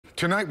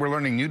Tonight, we're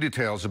learning new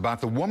details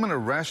about the woman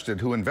arrested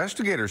who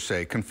investigators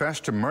say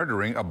confessed to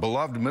murdering a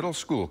beloved middle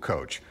school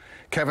coach.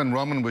 Kevin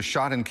Roman was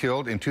shot and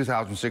killed in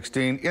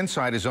 2016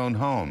 inside his own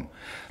home.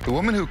 The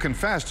woman who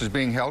confessed is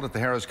being held at the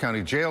Harris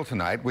County Jail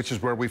tonight, which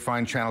is where we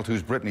find Channel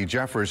 2's Brittany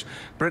Jeffers.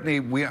 Brittany,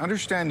 we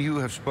understand you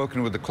have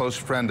spoken with a close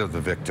friend of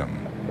the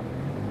victim.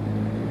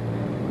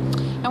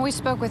 And we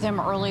spoke with him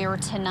earlier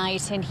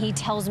tonight, and he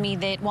tells me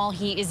that while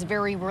he is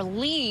very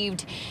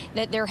relieved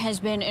that there has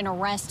been an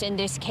arrest in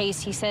this case,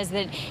 he says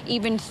that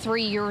even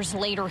 3 years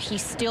later, he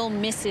still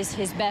misses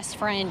his best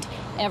friend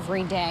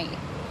every day.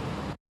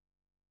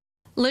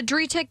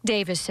 Ladritek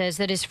Davis says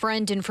that his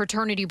friend and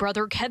fraternity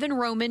brother Kevin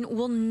Roman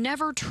will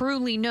never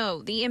truly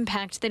know the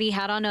impact that he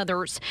had on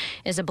others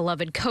as a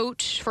beloved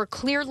coach for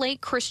Clear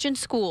Lake Christian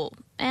School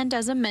and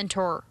as a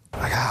mentor.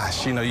 My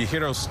gosh, you hear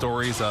those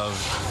stories of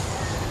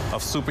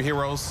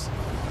superheroes.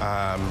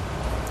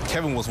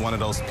 Kevin was one of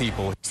those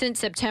people. Since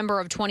September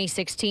of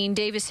 2016,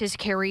 Davis has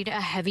carried a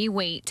heavy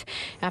weight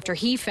after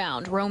he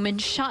found Roman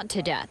shot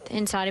to death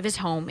inside of his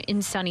home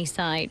in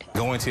Sunnyside.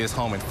 Going to his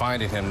home and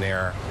finding him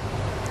there,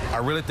 I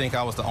really think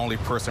I was the only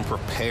person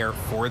prepared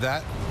for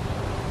that.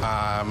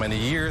 And the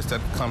years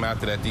that come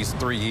after that, these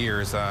 3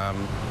 years,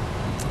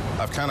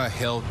 I've kind of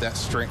held that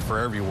strength for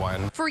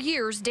everyone. For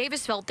years,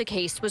 Davis felt the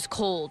case was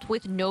cold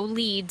with no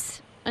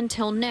leads.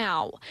 Until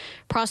now.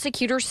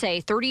 Prosecutors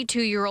say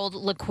 32-year-old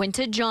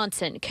LaQuinta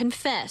Johnson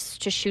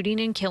confessed to shooting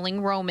and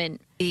killing Roman.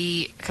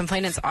 The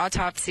complainant's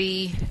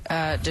autopsy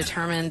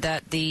determined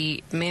that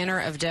the manner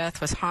of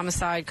death was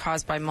homicide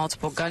caused by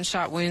multiple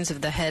gunshot wounds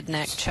of the head,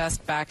 neck,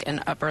 chest, back,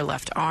 and upper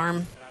left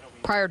arm.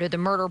 Prior to the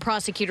murder,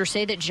 prosecutors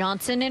say that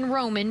Johnson and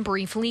Roman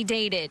briefly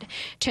dated.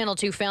 Channel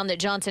 2 found that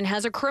Johnson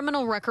has a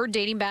criminal record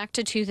dating back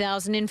to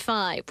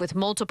 2005 with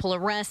multiple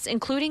arrests,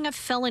 including a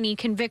felony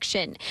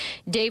conviction.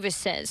 Davis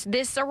says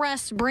this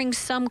arrest brings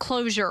some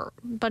closure,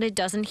 but it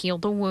doesn't heal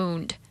the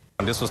wound.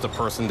 This was the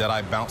person that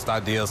I bounced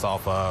ideas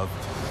off of.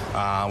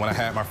 When I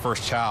had my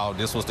first child,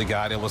 this was the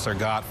guy that was her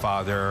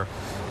godfather.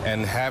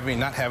 And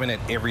not having that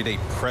everyday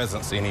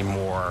presence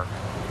anymore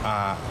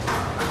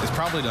is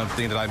probably the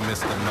thing that I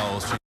miss the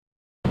most.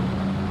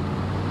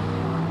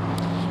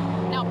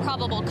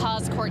 Probable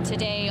cause court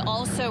today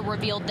also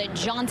revealed that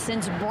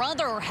Johnson's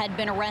brother had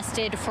been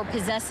arrested for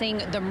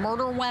possessing the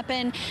murder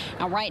weapon.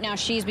 Now, right now,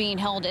 she's being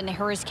held in the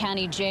Harris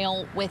County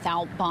Jail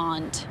without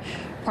bond.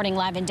 Reporting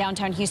live in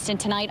downtown Houston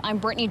tonight, I'm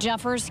Brittany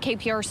Jeffers,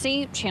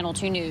 KPRC, Channel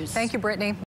 2 News. Thank you, Brittany.